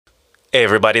Hey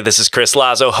everybody, this is Chris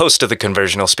Lazo, host of the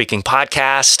Conversional Speaking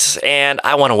Podcast, and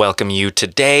I want to welcome you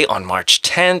today on March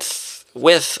 10th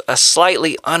with a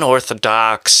slightly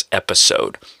unorthodox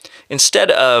episode.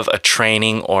 Instead of a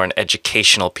training or an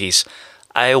educational piece,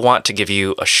 I want to give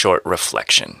you a short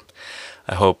reflection.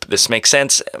 I hope this makes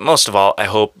sense. Most of all, I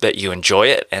hope that you enjoy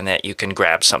it and that you can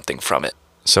grab something from it.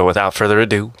 So without further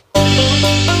ado,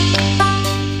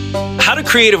 how do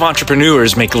creative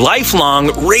entrepreneurs make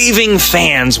lifelong raving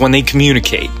fans when they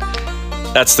communicate?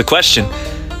 That's the question.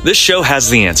 This show has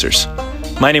the answers.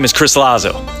 My name is Chris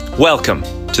Lazo. Welcome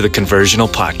to the Conversional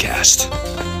Podcast.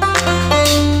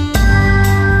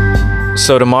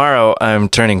 So tomorrow I'm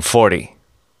turning 40.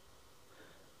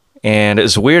 And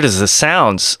as weird as this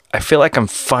sounds, I feel like I'm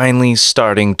finally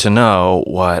starting to know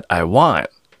what I want.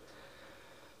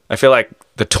 I feel like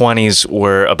the 20s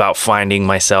were about finding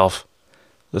myself.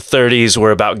 The 30s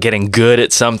were about getting good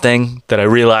at something that I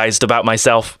realized about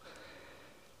myself.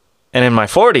 And in my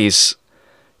 40s,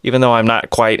 even though I'm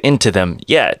not quite into them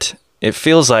yet, it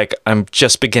feels like I'm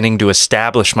just beginning to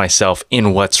establish myself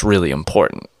in what's really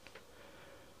important.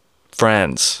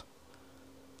 Friends,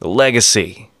 the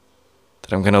legacy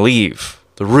that I'm going to leave,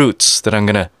 the roots that I'm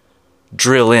going to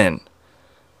drill in,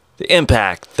 the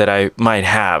impact that I might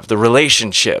have, the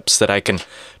relationships that I can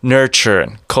nurture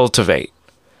and cultivate.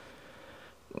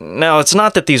 Now, it's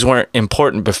not that these weren't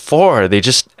important before, they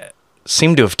just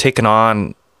seem to have taken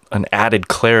on an added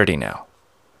clarity now.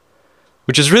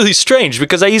 Which is really strange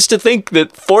because I used to think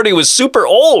that 40 was super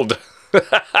old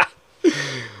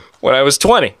when I was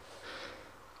 20.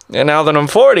 And now that I'm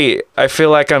 40, I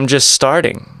feel like I'm just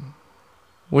starting,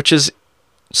 which is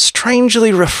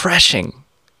strangely refreshing.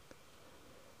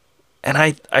 And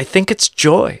I think it's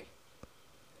joy.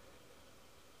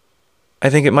 I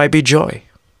think it might be joy.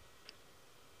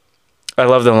 I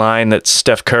love the line that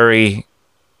Steph Curry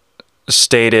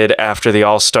stated after the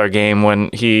All-Star game when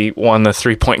he won the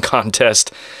three-point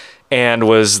contest and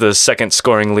was the second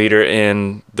scoring leader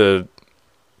in the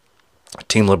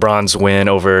Team LeBron's win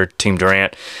over Team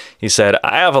Durant. He said,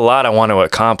 "I have a lot I want to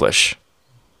accomplish,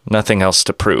 nothing else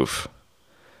to prove."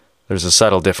 There's a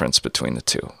subtle difference between the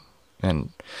two.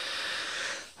 And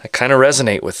I kind of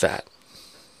resonate with that.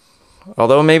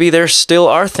 Although maybe there still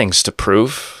are things to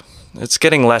prove. It's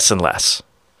getting less and less.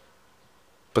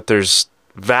 But there's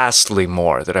vastly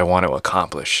more that I want to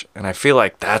accomplish. And I feel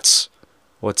like that's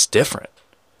what's different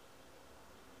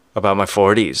about my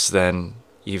 40s than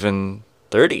even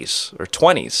 30s or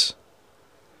 20s.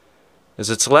 Is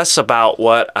it's less about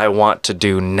what I want to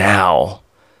do now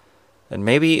and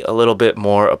maybe a little bit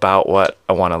more about what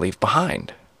I want to leave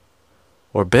behind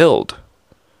or build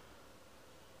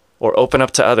or open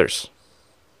up to others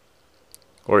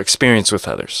or experience with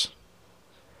others.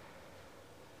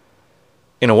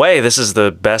 In a way, this is the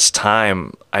best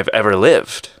time I've ever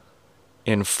lived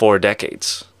in 4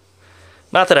 decades.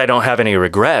 Not that I don't have any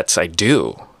regrets, I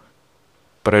do.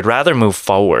 But I'd rather move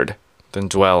forward than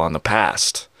dwell on the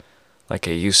past like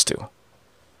I used to.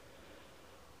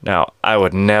 Now, I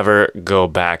would never go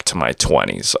back to my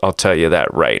 20s, I'll tell you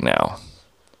that right now.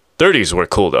 30s were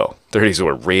cool though. 30s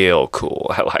were real cool.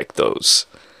 I like those.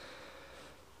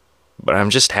 But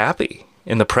I'm just happy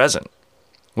in the present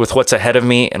with what's ahead of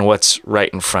me and what's right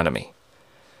in front of me.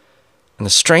 And the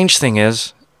strange thing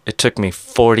is, it took me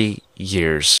 40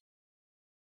 years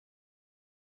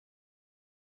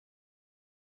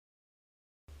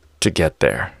to get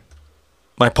there.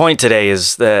 My point today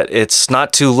is that it's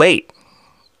not too late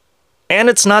and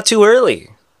it's not too early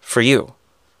for you.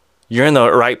 You're in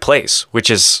the right place, which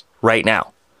is right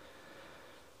now.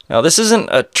 Now, this isn't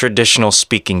a traditional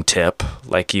speaking tip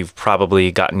like you've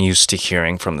probably gotten used to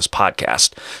hearing from this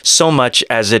podcast, so much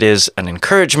as it is an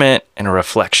encouragement and a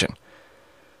reflection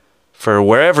for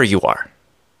wherever you are,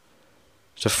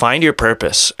 to find your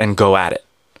purpose and go at it,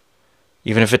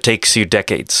 even if it takes you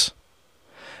decades.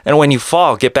 And when you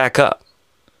fall, get back up.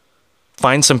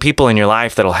 Find some people in your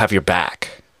life that'll have your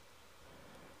back.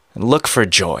 And look for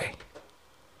joy.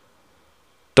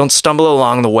 Don't stumble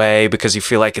along the way because you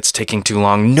feel like it's taking too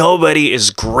long. Nobody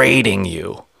is grading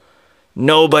you.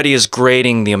 Nobody is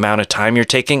grading the amount of time you're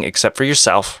taking except for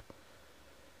yourself.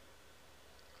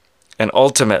 And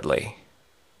ultimately,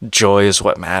 joy is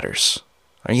what matters.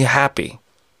 Are you happy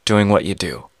doing what you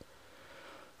do?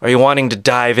 Are you wanting to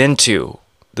dive into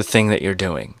the thing that you're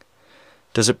doing?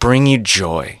 Does it bring you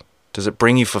joy? Does it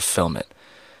bring you fulfillment?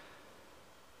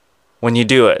 When you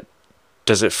do it,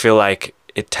 does it feel like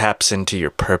it taps into your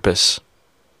purpose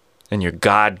and your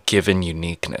God-given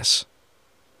uniqueness?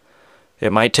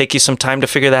 It might take you some time to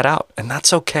figure that out, and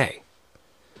that's okay.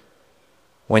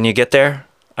 When you get there,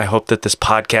 I hope that this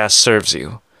podcast serves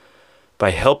you by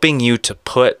helping you to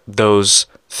put those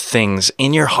things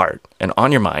in your heart and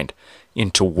on your mind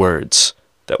into words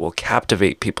that will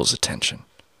captivate people's attention.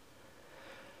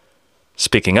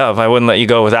 Speaking of, I wouldn't let you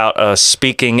go without a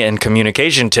speaking and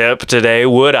communication tip today,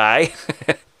 would I?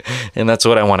 And that's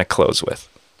what I want to close with.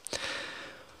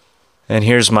 And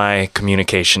here's my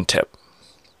communication tip.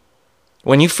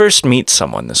 When you first meet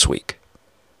someone this week,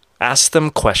 ask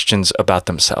them questions about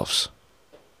themselves.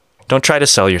 Don't try to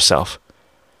sell yourself.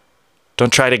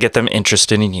 Don't try to get them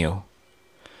interested in you.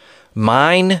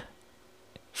 Mine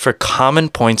for common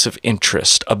points of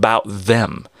interest about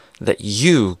them that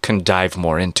you can dive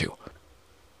more into.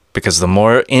 Because the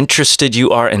more interested you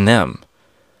are in them,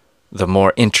 the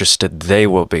more interested they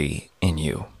will be in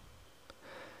you.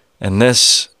 And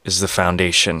this is the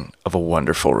foundation of a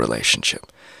wonderful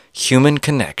relationship. Human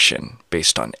connection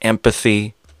based on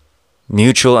empathy,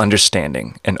 mutual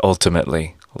understanding, and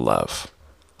ultimately love.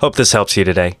 Hope this helps you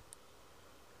today.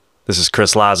 This is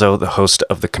Chris Lazo, the host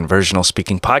of the Conversional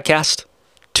Speaking Podcast,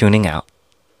 tuning out.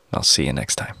 I'll see you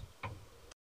next time.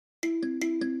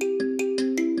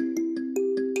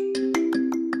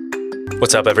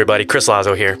 What's up, everybody? Chris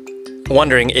Lazo here.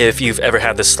 Wondering if you've ever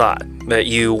had this thought that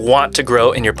you want to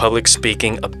grow in your public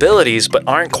speaking abilities but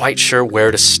aren't quite sure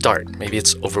where to start. Maybe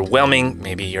it's overwhelming.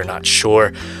 Maybe you're not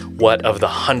sure what of the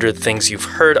 100 things you've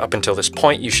heard up until this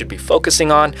point you should be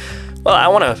focusing on. Well, I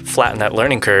want to flatten that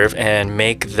learning curve and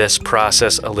make this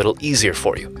process a little easier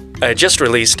for you. I just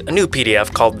released a new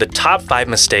PDF called The Top 5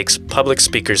 Mistakes Public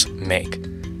Speakers Make.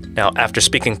 Now, after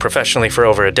speaking professionally for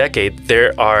over a decade,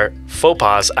 there are faux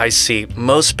pas I see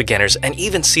most beginners and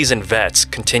even seasoned vets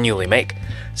continually make.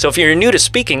 So if you're new to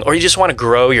speaking or you just want to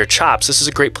grow your chops, this is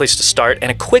a great place to start and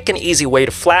a quick and easy way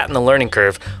to flatten the learning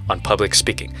curve on public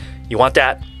speaking. You want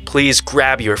that? Please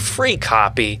grab your free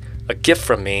copy, a gift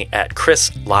from me, at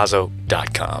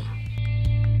chrislazo.com.